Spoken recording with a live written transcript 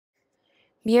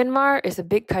Myanmar is a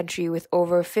big country with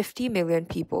over 50 million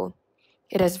people.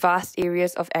 It has vast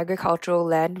areas of agricultural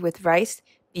land with rice,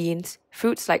 beans,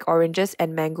 fruits like oranges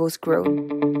and mangoes grown.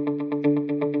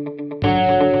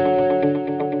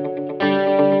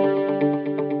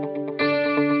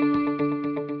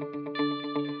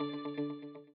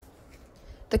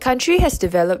 The country has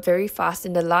developed very fast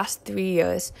in the last 3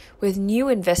 years, with new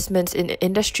investments in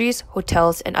industries,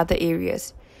 hotels, and other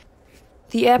areas.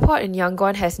 The airport in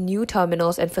Yangon has new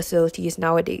terminals and facilities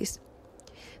nowadays.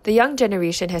 The young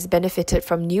generation has benefited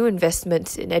from new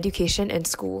investments in education and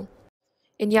school.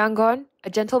 In Yangon, a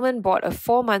gentleman bought a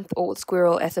 4-month-old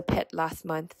squirrel as a pet last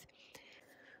month.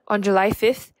 On July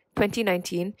 5th,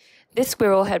 2019, this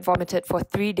squirrel had vomited for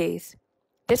 3 days.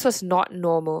 This was not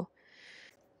normal.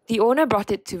 The owner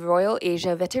brought it to Royal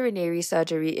Asia Veterinary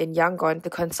Surgery in Yangon to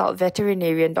consult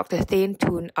veterinarian Dr. Thein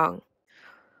Toon Ang.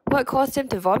 What caused him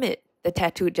to vomit? The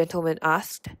tattooed gentleman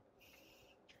asked.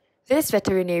 This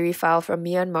veterinary file from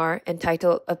Myanmar,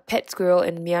 entitled A Pet Squirrel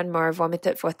in Myanmar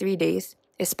Vomited for 3 Days,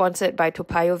 is sponsored by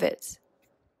Topayo Vets.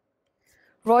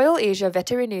 Royal Asia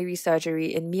Veterinary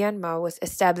Surgery in Myanmar was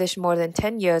established more than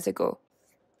 10 years ago.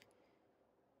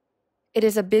 It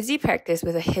is a busy practice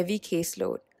with a heavy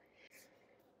caseload.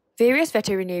 Various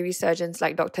veterinary surgeons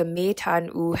like Dr. May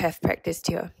Tan Wu have practiced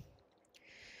here.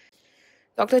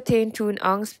 Dr. Thein Toon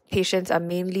Ang's patients are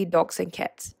mainly dogs and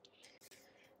cats.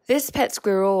 This pet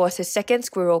squirrel was his second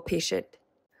squirrel patient.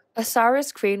 A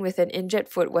Saurus crane with an injured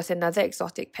foot was another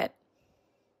exotic pet.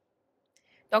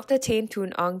 Dr. Thein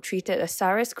Toon Ang treated a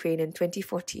Saurus crane in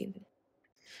 2014.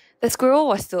 The squirrel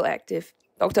was still active.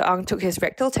 Dr. Ang took his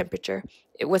rectal temperature.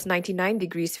 It was 99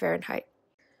 degrees Fahrenheit.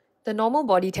 The normal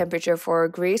body temperature for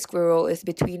a grey squirrel is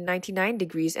between 99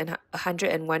 degrees and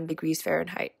 101 degrees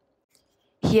Fahrenheit.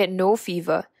 He had no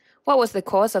fever. What was the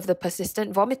cause of the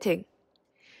persistent vomiting?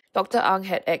 Dr. Ang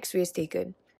had x-rays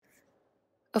taken.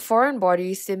 A foreign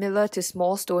body similar to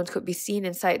small stones could be seen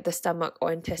inside the stomach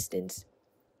or intestines.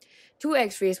 2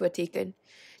 x-rays were taken.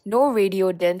 No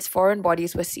radiodense foreign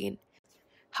bodies were seen.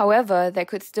 However, there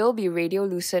could still be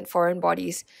radiolucent foreign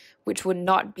bodies, which would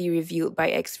not be revealed by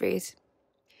x-rays.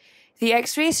 The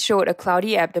x-rays showed a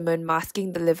cloudy abdomen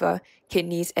masking the liver,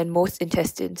 kidneys, and most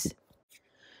intestines.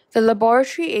 The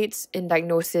laboratory aids in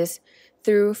diagnosis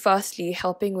through, firstly,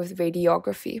 helping with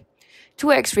radiography.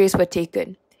 2 x-rays were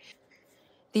taken.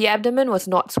 The abdomen was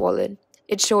not swollen.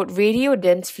 It showed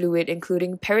radiodense fluid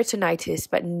including peritonitis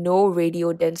but no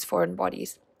radiodense foreign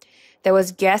bodies. There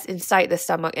was gas inside the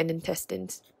stomach and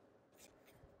intestines.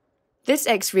 This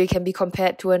x-ray can be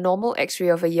compared to a normal x-ray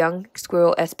of a young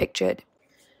squirrel as pictured.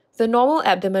 The normal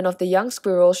abdomen of the young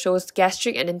squirrel shows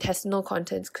gastric and intestinal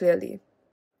contents clearly.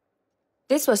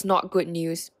 This was not good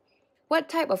news. What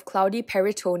type of cloudy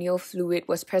peritoneal fluid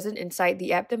was present inside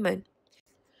the abdomen?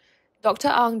 Dr.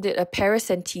 Ang did a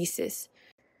paracentesis,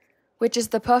 which is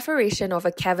the perforation of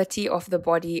a cavity of the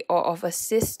body or of a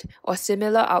cyst or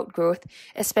similar outgrowth,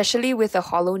 especially with a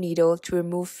hollow needle to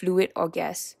remove fluid or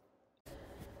gas.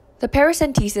 The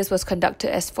paracentesis was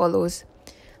conducted as follows.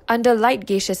 Under light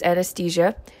gaseous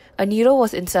anesthesia, a needle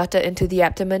was inserted into the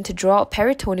abdomen to draw out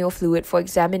peritoneal fluid for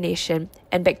examination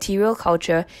and bacterial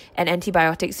culture and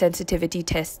antibiotic sensitivity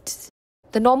tests.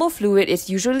 The normal fluid is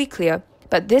usually clear,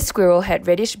 but this squirrel had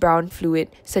reddish-brown fluid,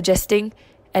 suggesting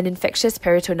an infectious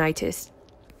peritonitis.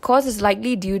 Cause is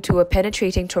likely due to a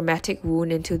penetrating traumatic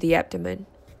wound into the abdomen.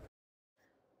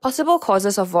 Possible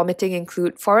causes of vomiting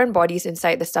include foreign bodies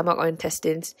inside the stomach or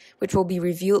intestines, which will be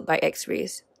revealed by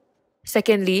x-rays.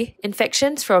 Secondly,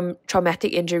 infections from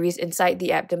traumatic injuries inside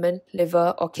the abdomen,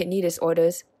 liver, or kidney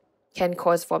disorders can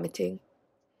cause vomiting.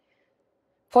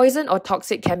 Poison or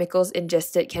toxic chemicals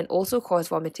ingested can also cause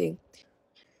vomiting.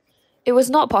 It was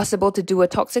not possible to do a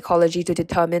toxicology to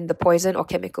determine the poison or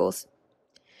chemicals.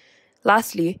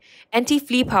 Lastly,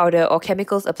 anti-flea powder or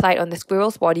chemicals applied on the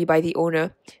squirrel's body by the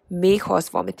owner may cause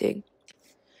vomiting.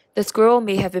 The squirrel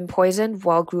may have been poisoned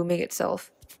while grooming itself.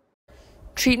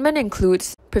 Treatment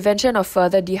includes prevention of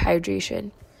further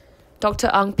dehydration. Dr.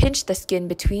 Ang pinched the skin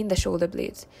between the shoulder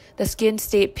blades. The skin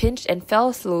stayed pinched and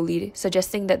fell slowly,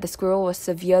 suggesting that the squirrel was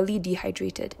severely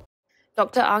dehydrated.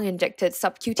 Dr. Ang injected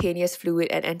subcutaneous fluid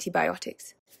and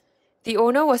antibiotics. The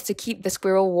owner was to keep the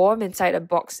squirrel warm inside a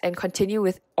box and continue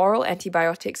with oral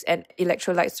antibiotics and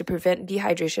electrolytes to prevent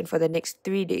dehydration for the next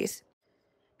 3 days.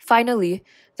 Finally,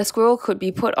 the squirrel could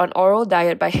be put on oral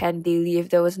diet by hand daily if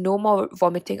there was no more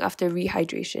vomiting after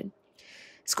rehydration.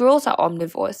 Squirrels are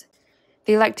omnivores.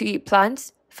 They like to eat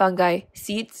plants, fungi,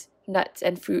 seeds, nuts,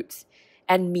 and fruits,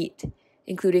 and meat,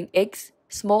 including eggs,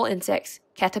 small insects,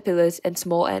 caterpillars, and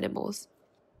small animals.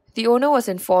 The owner was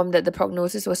informed that the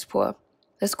prognosis was poor.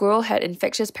 The squirrel had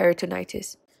infectious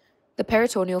peritonitis. The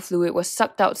peritoneal fluid was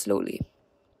sucked out slowly.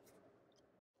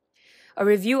 A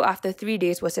review after 3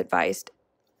 days was advised.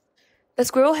 The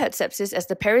squirrel had sepsis as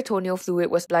the peritoneal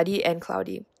fluid was bloody and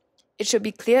cloudy. It should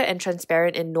be clear and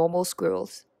transparent in normal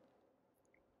squirrels.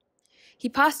 He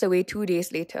passed away 2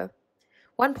 days later.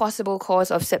 One possible cause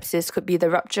of sepsis could be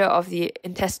the rupture of the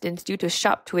intestines due to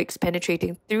sharp twigs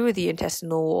penetrating through the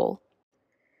intestinal wall.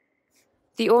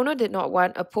 The owner did not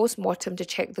want a post-mortem to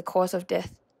check the cause of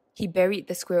death. He buried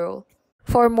the squirrel.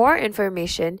 For more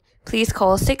information, please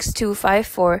call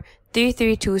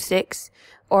 6254-3326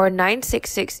 or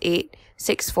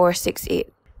 9668-6468.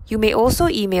 You may also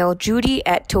email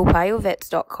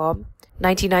judy@topayovets.com,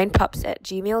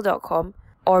 99pups@gmail.com,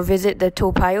 or visit the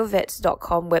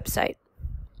topayovets.com website.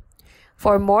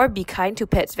 For more Be Kind to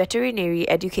Pets veterinary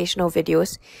educational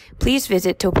videos, please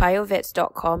visit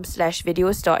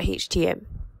topayovets.com/videos.htm.